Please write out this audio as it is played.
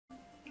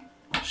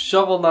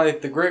Shovel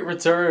Knight, the great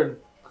return.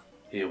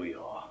 Here we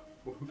are.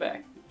 We're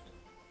back.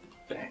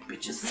 Back,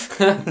 bitches.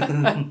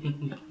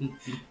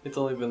 It's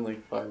only been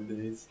like 5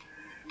 days.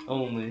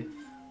 Only.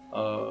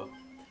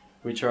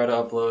 We try to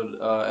upload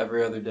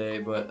every other day,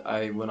 but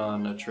I went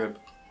on a trip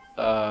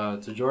to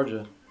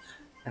Georgia.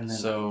 And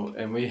then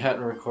And we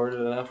hadn't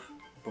recorded enough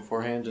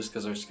beforehand just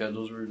because our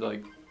schedules were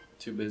like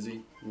too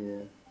busy.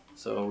 yeah.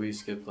 So we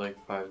skipped like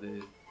 5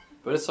 days.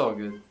 But it's all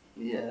good.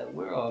 Yeah,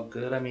 we're all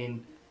good. I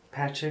mean,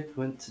 Patrick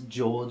went to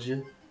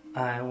Georgia.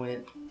 I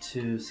went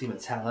to see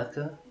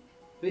Metallica.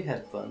 We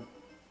had fun.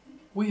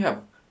 We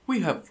have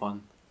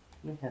fun.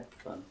 We had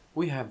fun.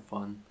 We have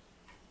fun.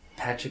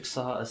 Patrick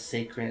saw a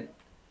sacred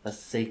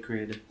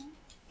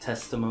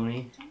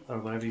testimony, or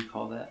whatever you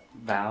call that,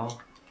 vow.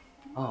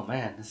 Oh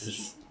man,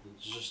 It's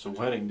just a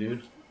wedding,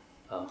 dude.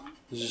 Oh,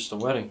 It's just a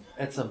wedding.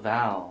 it's a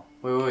vow.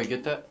 Wait,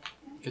 get that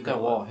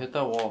wall. Hit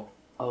that wall.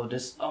 Oh,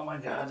 oh my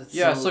God,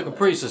 It's looking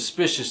pretty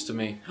suspicious to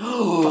me.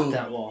 Fuck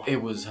that wall.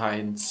 It was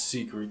hiding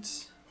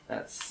secrets.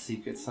 That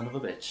secret son of a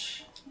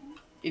bitch.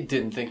 It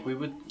didn't think we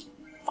would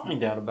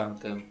find out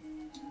about them.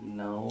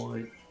 No,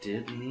 it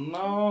did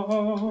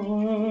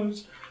not.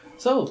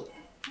 So,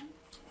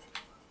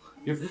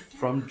 you're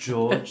from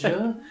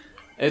Georgia?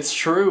 It's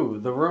true.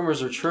 The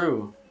rumors are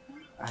true.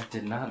 I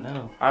did not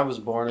know. I was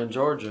born in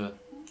Georgia.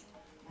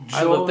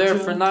 I lived there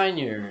for 9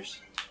 years.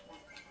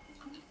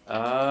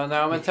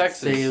 Now I'm in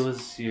Texas. Say it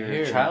was your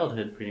Here.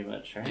 childhood, pretty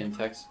much, right? In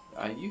Texas.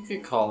 You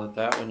could call it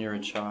that when you're a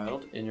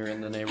child and you're in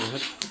the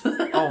neighborhood.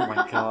 Oh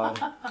my god.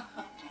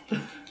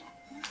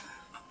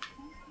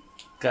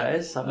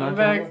 Guys, I'm I'm not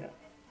back.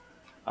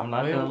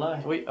 gonna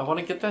lie. Wait, I want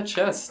to get that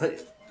chest. Like,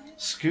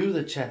 screw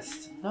the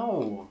chest.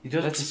 No. You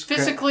don't have That's to scrap-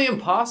 physically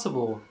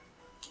impossible.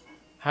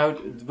 How?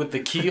 With the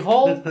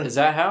keyhole? Is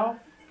that how?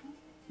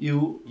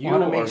 You You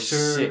want to are make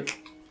sure. sick.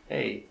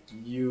 Hey,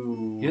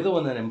 You're you're the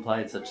one that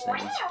implied such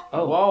things.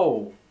 Oh,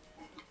 whoa.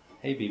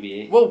 Hey,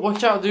 BB-8. Whoa,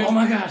 watch out, dude. Oh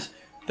my gosh.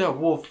 That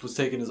wolf was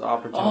taking his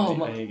opportunity. Oh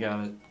my- And he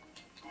got it.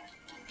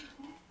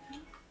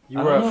 You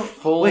I were don't at know.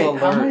 full Wait,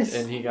 how am I alert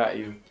and he got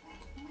you.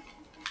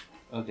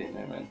 Okay,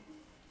 never mind.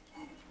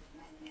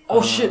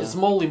 Oh shit, it's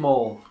Moly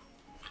Mole.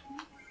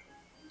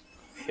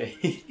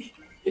 Okay.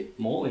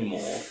 Moly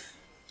mole.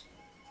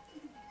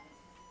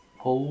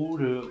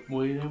 Hold up,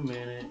 wait a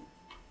minute.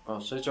 Oh,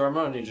 Sage Arm,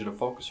 I need you to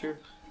focus here.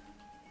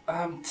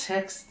 I'm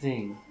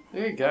texting.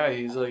 There you go,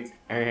 he's like...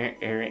 I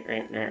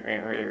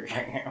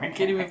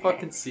can't even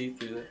fucking see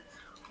through that.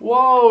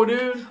 Whoa,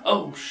 dude!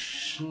 Oh,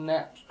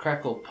 snap,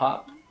 crackle,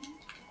 pop.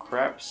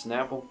 Crap,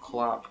 snapple,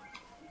 clop.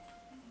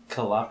 You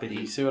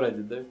Calopity. see what I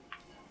did there?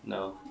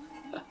 No.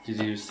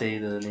 Did you say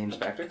the names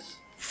backwards?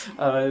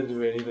 I didn't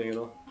do anything at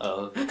all.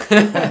 Oh.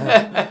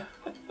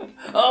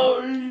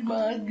 Oh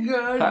my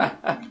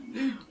god.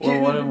 We're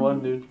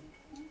 1-1, dude.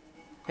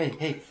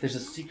 Hey, there's a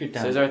secret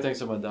down Cesar thinks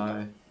I'm gonna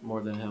die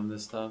more than him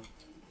this time.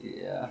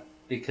 Yeah,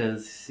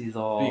 because he's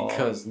all...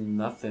 Because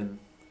nothing.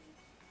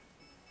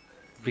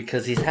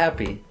 Because he's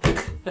happy.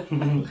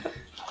 Of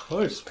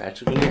course,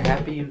 Patrick. When you're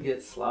happy, you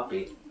get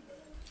sloppy.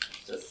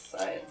 Just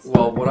science.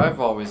 Well, what I've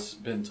always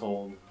been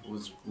told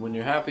was when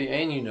you're happy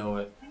and you know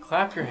it,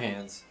 clap your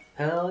hands.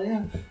 Hell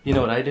yeah. You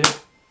know what I do?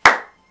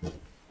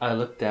 I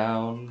look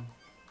down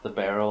the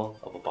barrel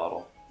of a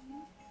bottle.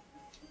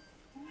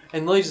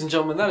 And ladies and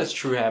gentlemen, that is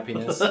true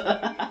happiness.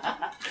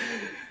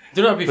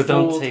 Do not be But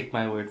fooled. don't take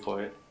my word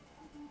for it.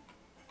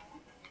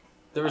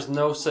 There is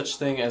no such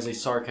thing as a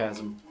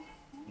sarcasm.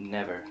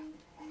 Never.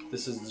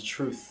 This is the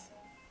truth.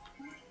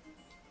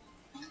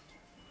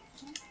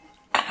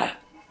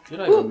 You're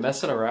not even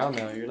messing around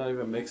now. You're not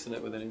even mixing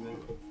it with anything.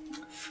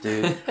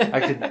 Dude,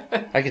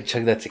 I could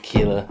chug that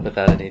tequila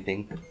without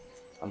anything.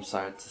 I'm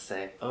sorry to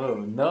say. Oh,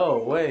 no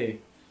way.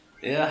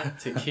 Yeah.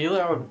 Tequila,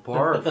 I would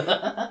barf.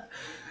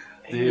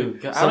 Dude, Ew,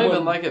 I don't someone-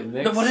 even like it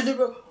mixed. No, what did it,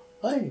 bro?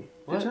 Hey,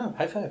 What? good job.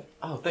 High five.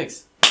 Oh,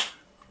 thanks.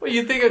 Wait,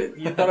 you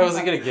thought I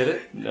wasn't gonna get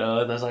it?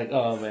 No, that's like,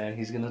 oh man,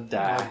 he's gonna I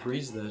die.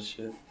 breeze that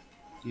shit.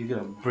 You're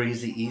gonna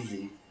breezy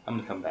easy. I'm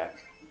gonna come back.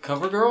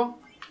 Cover girl?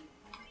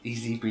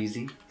 Easy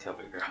breezy.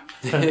 Cover girl.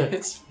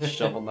 It's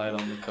Shovel Knight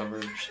on the cover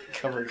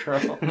girl.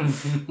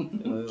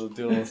 Doing a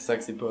little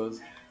sexy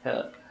pose.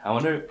 Hell, I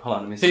wonder. Hold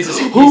on, let me see.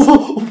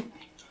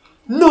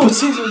 No,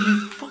 Caesar,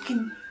 you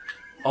fucking.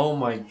 Oh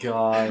my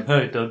god.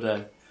 Alright, don't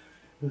die.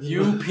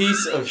 You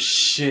piece of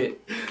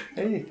shit.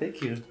 Hey,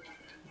 thank you.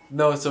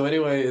 No, so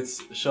anyway,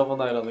 it's Shovel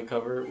Knight on the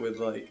cover with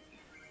like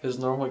his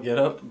normal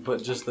getup,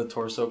 but just the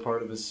torso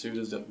part of his suit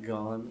is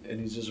gone and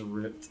he's just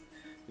ripped.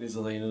 And he's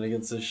leaning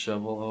against his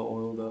shovel all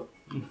oiled up.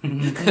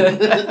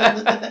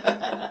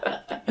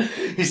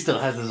 He still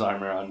has his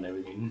armor on and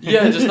everything.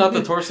 Yeah, just not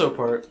the torso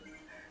part.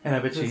 And I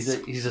bet you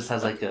he just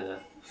has like a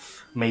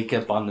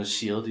makeup on the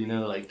shield, you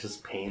know, like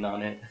just paint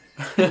on it.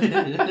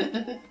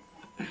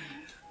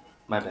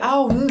 My bad.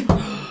 Ow!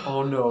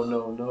 Oh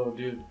no,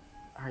 dude.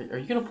 Are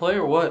you gonna play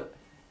or what?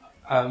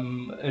 To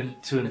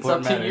important It's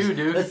up to matters. you,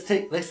 dude. Let's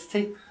take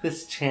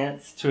this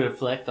chance to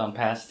reflect on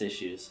past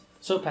issues.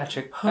 So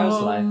Patrick,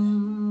 how's life?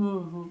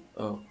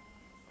 Oh,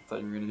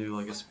 thought you were gonna do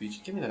like a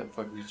speech. Give me that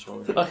fucking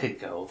controller. Okay,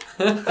 go.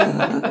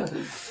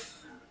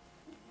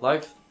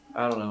 Life,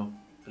 I don't know.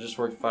 I just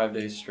worked 5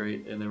 days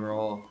straight, and they were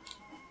all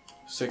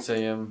 6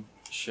 a.m.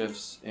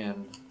 shifts,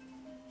 and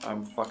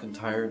I'm fucking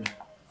tired.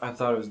 I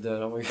thought I was dead.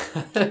 Oh my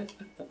god.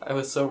 I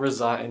was so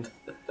resigned.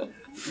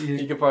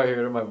 You can probably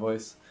hear it in my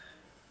voice.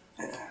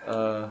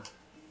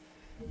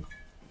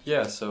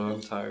 Yeah, so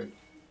I'm tired.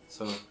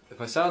 So if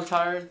I sound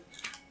tired,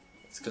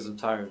 it's because I'm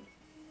tired.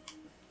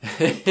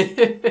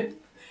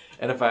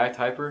 And if I act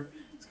hyper,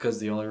 it's because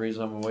the only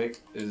reason I'm awake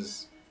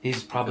is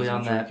He's probably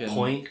on that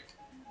point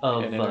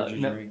of an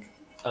energy drink.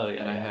 Oh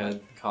yeah, And I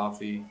had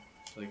coffee,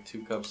 like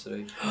 2 cups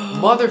today.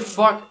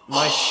 Motherfuck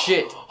my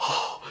shit!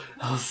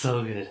 That was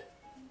so good.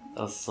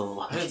 That was so I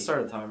lucky. didn't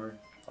start a timer.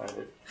 Oh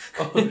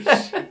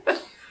shit.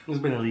 It's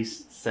been at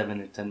least 7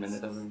 or 10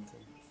 minutes. 7, 10.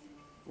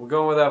 We're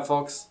going with that,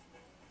 folks.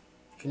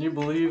 Can you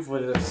believe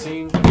what I've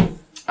seen?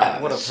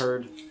 What I've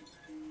heard?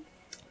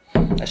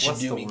 That should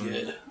What's do the me word?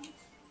 good.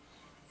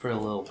 For a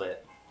little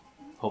bit.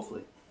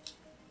 Hopefully.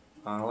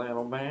 A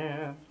little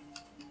bit.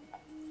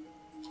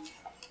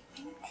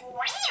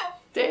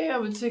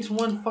 Damn, it takes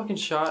 1 fucking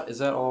shot. Is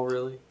that all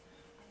really?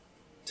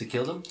 To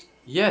kill them?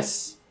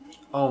 Yes!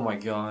 Oh my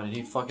god, and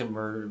he fucking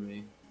murdered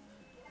me.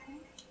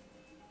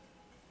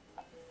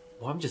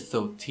 Well, I'm just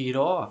so teed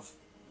off.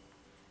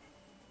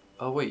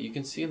 Oh wait, you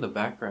can see in the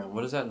background.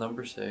 What does that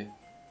number say?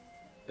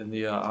 In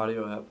the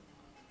audio app.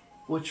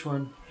 Which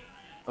one?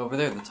 Over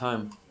there, the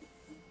time.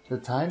 The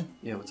time?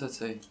 Yeah, what's that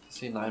say? Does it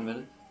say 9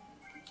 minutes?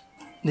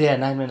 Yeah,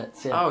 9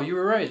 minutes. Yeah. Oh, you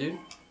were right, dude.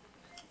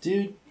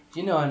 Dude,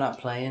 you know I'm not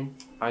playing.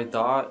 I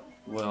thought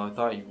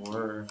you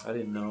were. I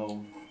didn't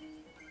know.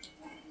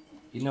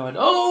 You know it.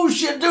 Oh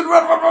shit, dude!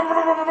 Run, run, run,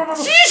 run, run, run, run.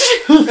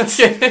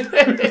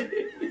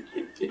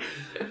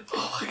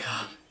 Oh my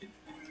god.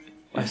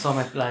 I saw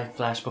my light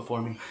flash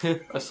before me.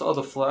 I saw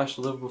the flash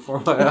live before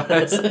my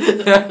eyes.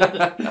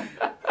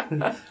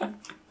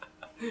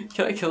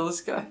 Can I kill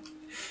this guy?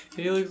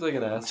 He looks like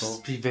an asshole.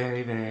 Just be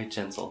very, very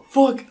gentle.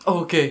 Fuck!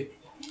 Oh, okay.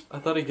 I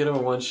thought I'd get him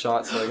in 1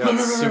 shot, so I got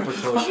super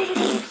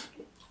close.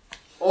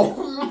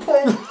 Oh,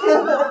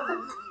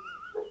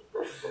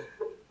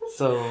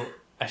 So,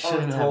 I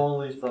shouldn't have...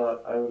 totally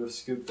thought I would have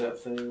scooped that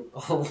thing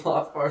a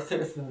lot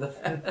farther than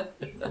that.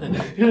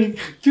 You're like,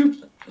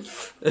 you...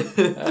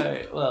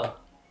 Alright, well,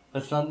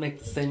 let's not make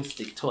the same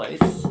mistake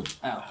twice.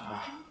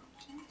 Ow.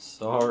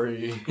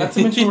 Sorry. Not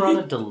to mention we're on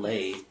a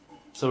delay,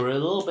 so we're a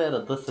little bit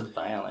at a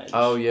disadvantage.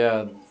 Oh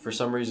yeah, for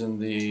some reason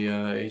the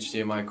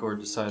HDMI cord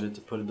decided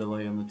to put a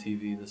delay on the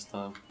TV this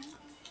time.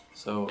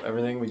 So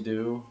everything we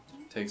do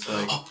takes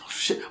like... Oh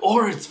shit,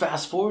 or it's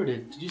fast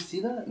forwarded. Did you see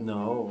that?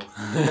 No.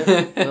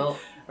 Well,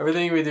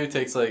 Everything we do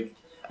takes like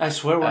I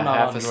swear we're a not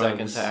half on a drugs.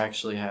 second to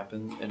actually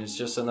happen, and it's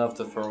just enough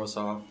to throw us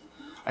off.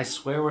 I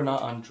swear we're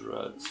not on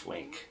drugs,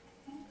 Wink.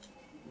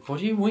 What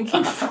are you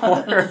winking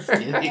for? Just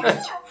kidding.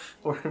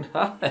 We're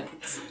not.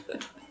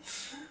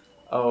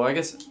 Oh, I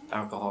guess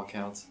alcohol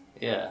counts.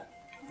 Yeah.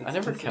 I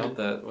never count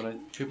that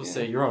when people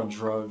say you're on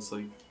drugs,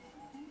 like,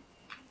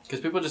 because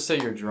people just say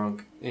you're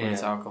drunk when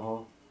it's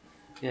alcohol.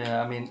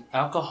 Yeah, I mean,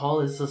 alcohol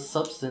is a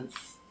substance.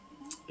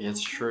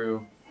 It's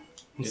true.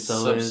 It's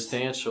So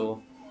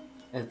substantial.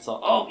 It's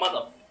all, oh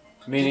mother.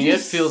 Meaning Did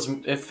it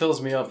you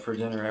fills me up for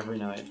dinner every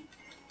night.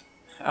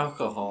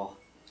 Alcohol.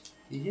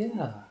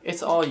 Yeah.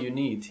 It's all you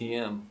need,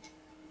 TM.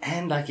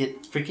 And like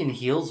it freaking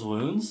heals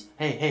wounds.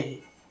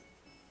 Hey.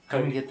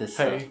 Come and get this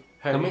stuff.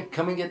 Hey.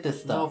 Come and get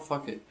this No, stuff.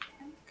 fuck it.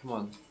 Come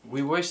on.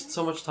 We wasted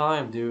so much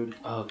time, dude.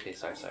 Oh, okay,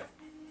 sorry.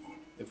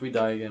 If we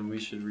die again, we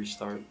should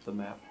restart the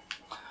map.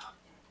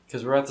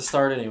 Because we're at the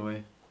start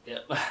anyway.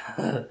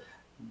 Yep.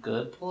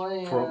 Good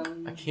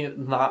plan. I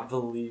can't not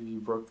believe you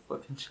broke the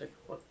fucking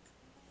checkpoint.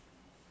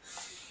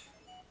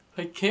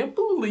 I can't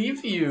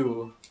believe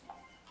you.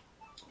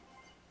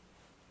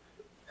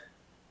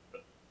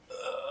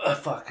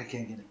 Fuck, I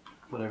can't get it.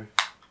 Whatever.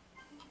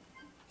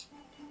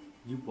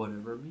 You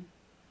whatever me?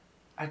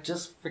 I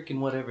just freaking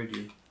whatever,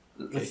 dude.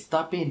 Okay. Let's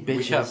stop being bitches.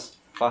 We have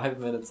 5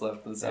 minutes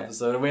left in this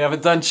episode and we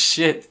haven't done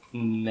shit.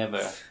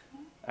 Never.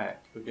 Alright,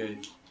 okay.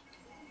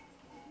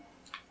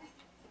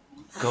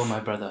 Go, my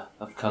brother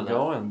of I'm color.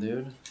 going,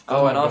 dude.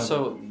 Go, And my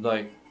also,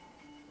 like,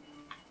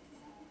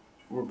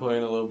 we're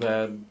playing a little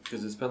bad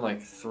because it's been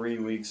like 3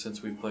 weeks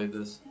since we played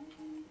this.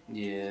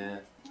 Yeah.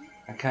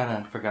 I kind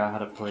of forgot how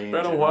to play. in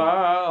Been a general.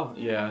 while.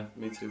 Yeah,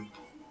 me too.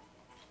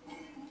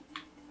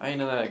 I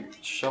ain't in that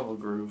shovel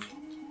groove.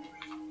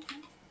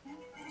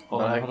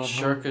 Hold But on, I hold on,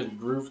 sure could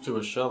groove to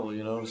a shovel,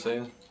 you know what I'm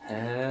saying?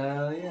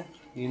 Hell yeah.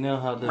 You know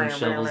how them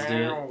shovels do it.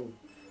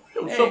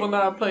 Yo, Hey. shovel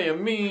not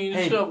playing mean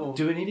Hey, shovel.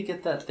 do we need to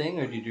get that thing,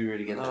 or did you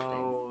already get that thing?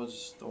 No,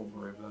 just don't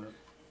worry about it.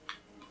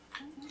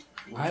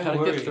 We I gotta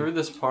worry. get through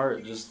this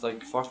part. Just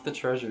like fuck the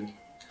treasure.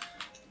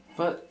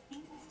 But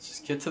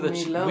Just get to the.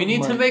 We love We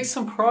need to money. make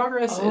some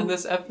progress Oh. in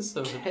this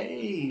episode.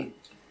 hey,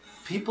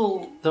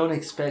 people don't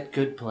expect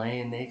good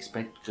playing. They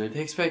expect good. They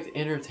expect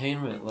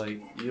entertainment.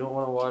 Like you don't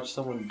want to watch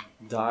someone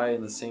die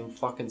in the same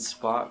fucking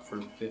spot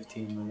for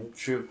 15 minutes.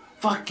 True.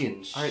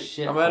 Fucking All right,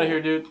 shit. I'm out of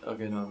here, dude.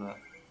 Okay, no, I'm not.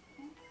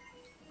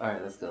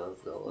 Alright, let's go.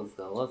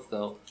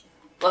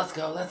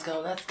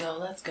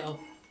 Let's go.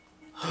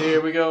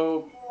 Here we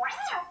go.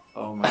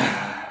 Oh my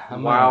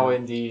god. Wow,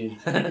 indeed.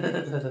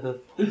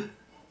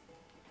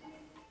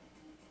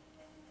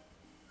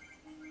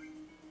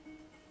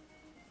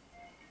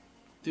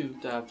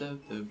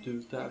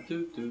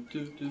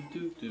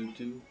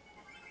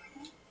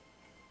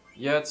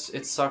 Yeah,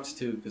 it sucks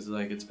too, because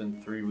like it's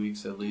been 3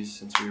 weeks at least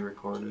since we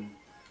recorded.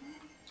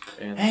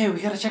 And Hey,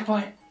 we got a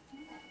checkpoint.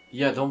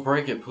 yeah, don't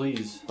break it,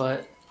 please.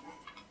 But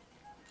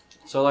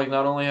So like,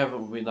 not only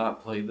haven't we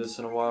not played this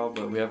in a while,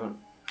 but we haven't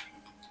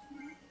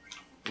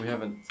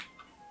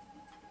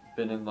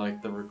been in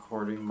like the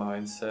recording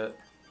mindset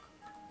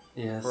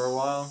yes, for a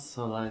while.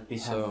 So like we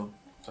have. So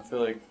I feel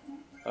like,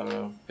 I don't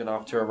know, getting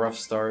off to a rough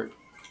start.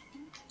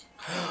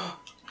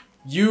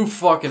 You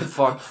fucking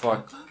fuck.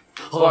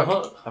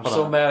 I'm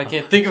so mad I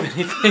can't think of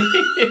anything.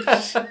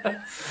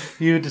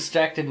 You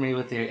distracted me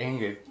with your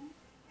anger.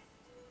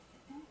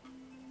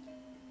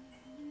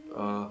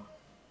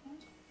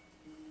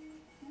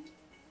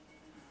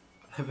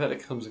 I bet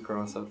it comes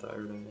across how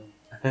tired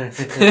I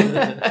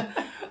am.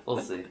 We'll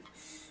see.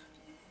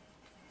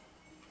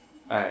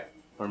 Alright,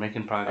 we're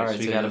making progress. Alright,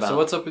 we got about... so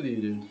what's up with you,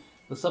 dude?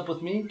 What's up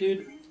with me,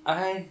 dude?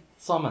 I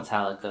saw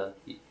Metallica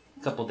a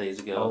couple days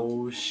ago.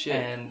 Oh shit.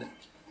 And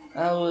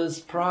that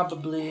was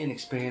probably an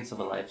experience of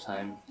a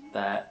lifetime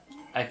that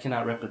I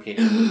cannot replicate.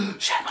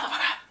 Shit,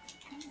 motherfucker!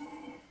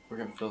 We're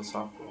getting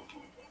philosophical.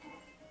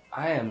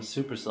 I am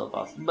super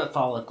self-awesome, but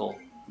follicle.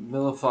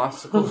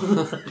 Philosophical.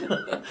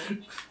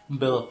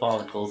 Bill of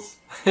follicles.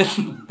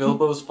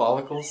 Bilbo's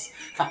follicles?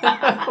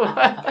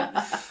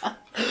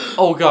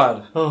 Oh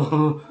god.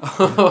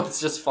 Oh, it's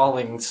just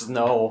falling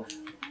snow.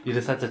 You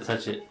just have to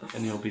touch it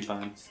and you'll be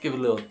fine. Just give it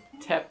a little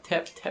tap,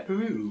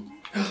 taparoo.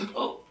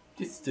 Oh,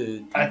 Just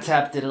I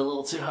tapped it a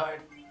little too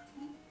hard.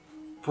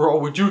 Bro,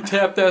 would you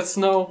tap that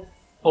snow?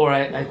 Or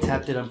I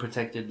tapped it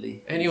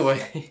unprotectedly.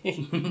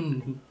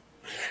 Anyway.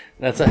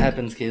 That's what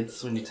happens,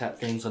 kids, when you tap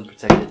things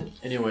unprotected.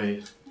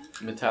 Anyway,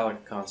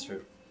 Metallica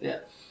concert. Yeah.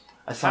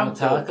 I saw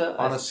Metallica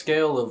on a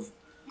scale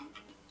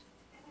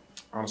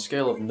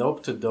of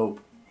nope to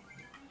dope.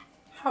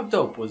 How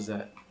dope was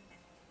that?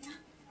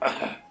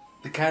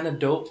 The kind of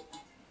dope.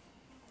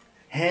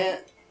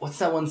 What's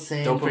that one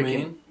saying?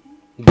 Dopamine?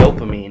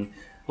 Dopamine.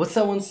 What's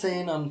that one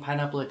saying on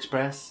Pineapple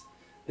Express?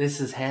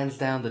 This is hands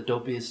down the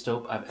dopiest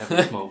dope I've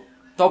ever smoked.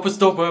 Dopest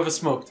dope I ever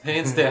smoked.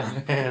 Hands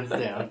down. Hands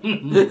down.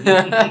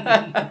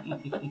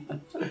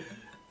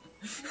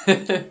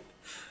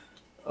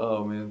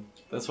 Oh man.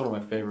 That's one of my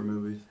favorite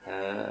movies.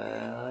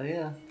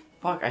 Yeah.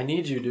 Fuck, I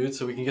need you, dude,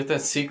 so we can get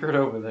that secret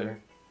over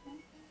there.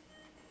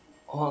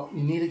 Well,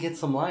 you need to get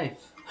some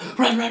life.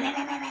 Run.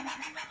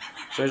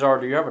 Cesar,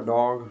 do you have a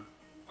dog?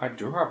 I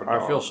do have a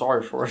dog. I feel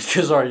sorry for it,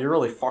 Cesar. You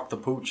really fucked the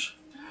pooch.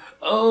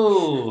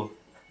 Oh,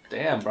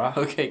 damn, bro.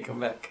 Okay, come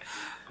back.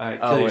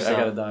 Alright, kill yourself.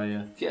 Wait, I gotta die,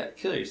 yeah. Yeah,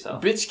 kill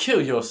yourself. Bitch,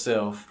 kill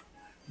yourself.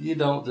 You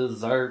don't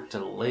deserve to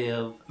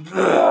live.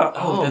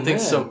 Oh, that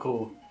thing's man. so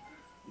cool.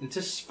 It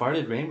just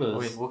farted rainbows.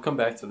 Wait, we'll come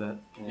back to that,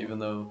 Yeah. even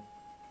though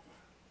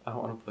I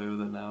don't want to play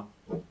with it now.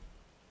 Do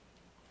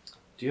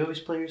you always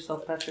play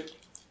yourself, Patrick?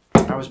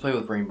 I always play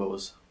with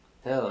rainbows.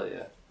 Hell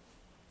yeah.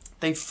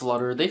 They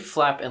flutter, they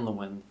flap in the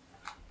wind.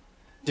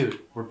 Dude,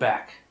 we're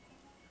back.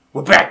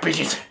 We're back,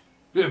 bitches!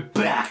 We're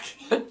back!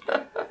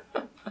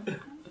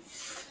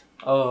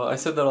 Oh, I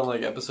said that on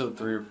like episode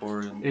 3 or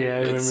 4. And Yeah, I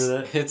remember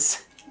that.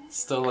 It's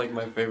still like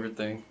my favorite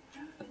thing.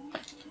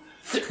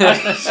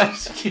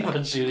 Just keep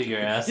on shooting your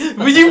ass.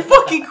 Will you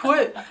fucking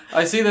quit?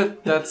 I see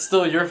that that's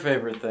still your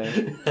favorite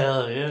thing.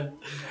 Hell yeah.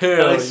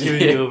 Hell I like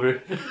shooting yeah. you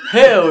over.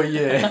 Hell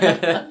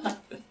yeah.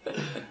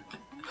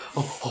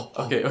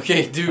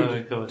 Okay, dude.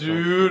 Alright, go,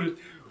 Dude,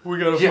 we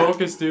gotta Yeah.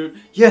 focus, dude.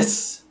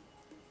 Yes!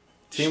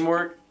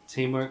 Teamwork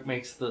Teamwork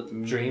makes the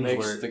dreams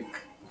makes work. the...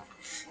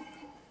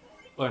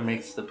 Or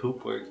makes the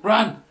poop work.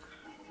 Run!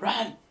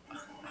 Run!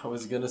 I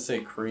was gonna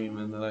say cream,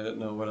 and then I didn't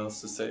know what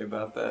else to say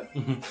about that.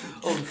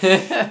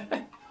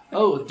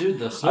 Oh, dude,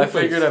 the I snowflakes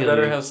figured I kill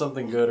better you. have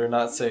something good or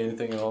not say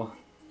anything at all.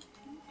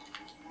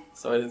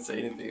 So I didn't say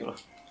anything at all.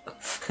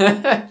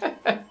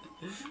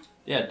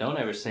 Yeah, don't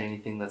ever say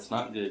anything that's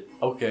not good.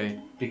 Okay.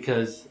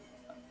 Because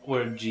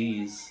where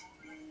G's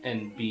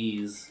and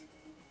B's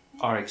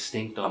are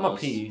extinct I'm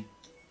almost. a P.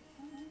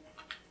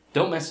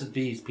 Don't mess with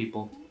bees,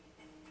 people.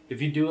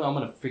 If you do, I'm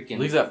gonna freaking...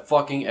 Leave that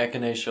fucking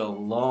echinacea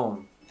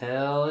alone.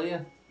 Hell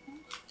yeah.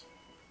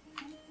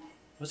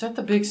 Was that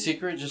the big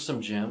secret? Just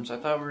some gems? I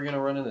thought we were gonna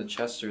run into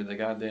Chester, the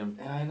goddamn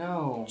I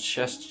know.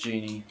 chest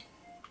genie.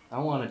 I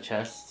want a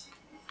chest.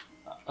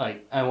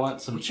 Like, I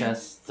want some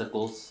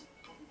chesticles.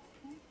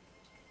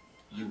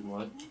 You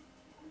what?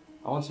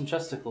 I want some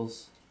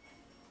chesticles.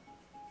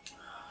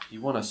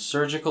 You want a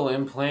surgical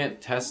implant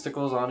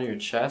testicles onto your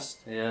chest?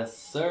 Yes,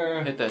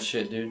 sir. Hit that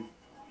shit, dude.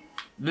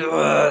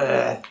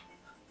 Okay.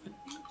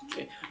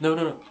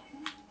 No.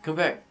 Come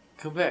back.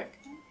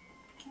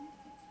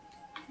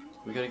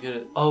 We gotta get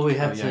it. Oh, we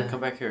have yeah, to...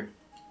 come back here.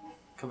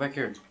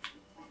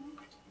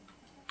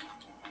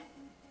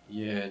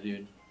 Yeah,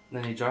 dude.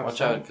 Then he drops Watch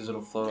down. out, because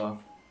it'll float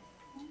off.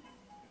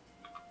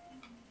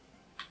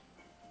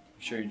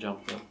 sure you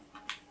jumped up.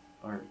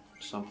 Or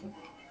something.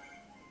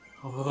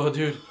 Oh,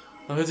 dude.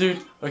 Oh,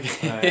 dude.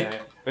 Okay.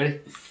 Alright. Ready?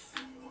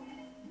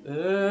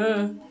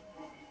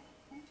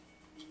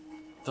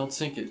 Don't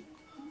sink it.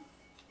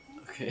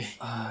 Okay.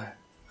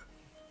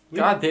 We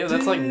God damn,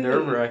 that's like did it.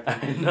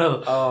 nerve-wracking. I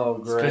know. Oh,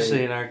 great.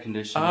 Especially in our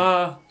condition.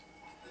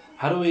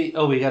 How do we...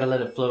 Oh, we gotta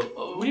let it float.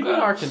 Oh, what do you mean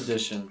our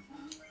condition?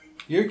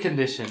 Your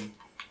condition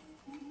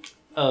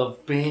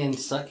of being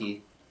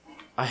sucky.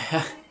 I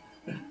have...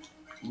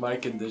 My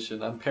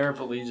condition. I'm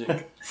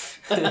paraplegic.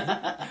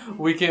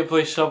 We can't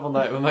play Shovel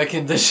Knight with my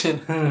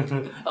condition.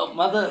 Oh,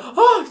 mother...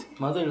 Oh!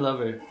 Mother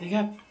lover. You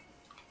got...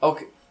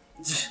 Okay.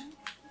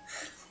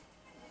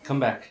 Come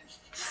back.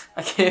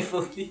 I can't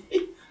believe...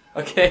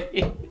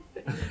 Okay.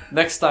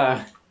 Next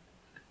time.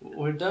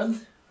 We're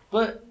done?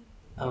 But...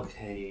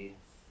 Okay.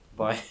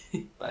 Bye.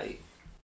 Bye.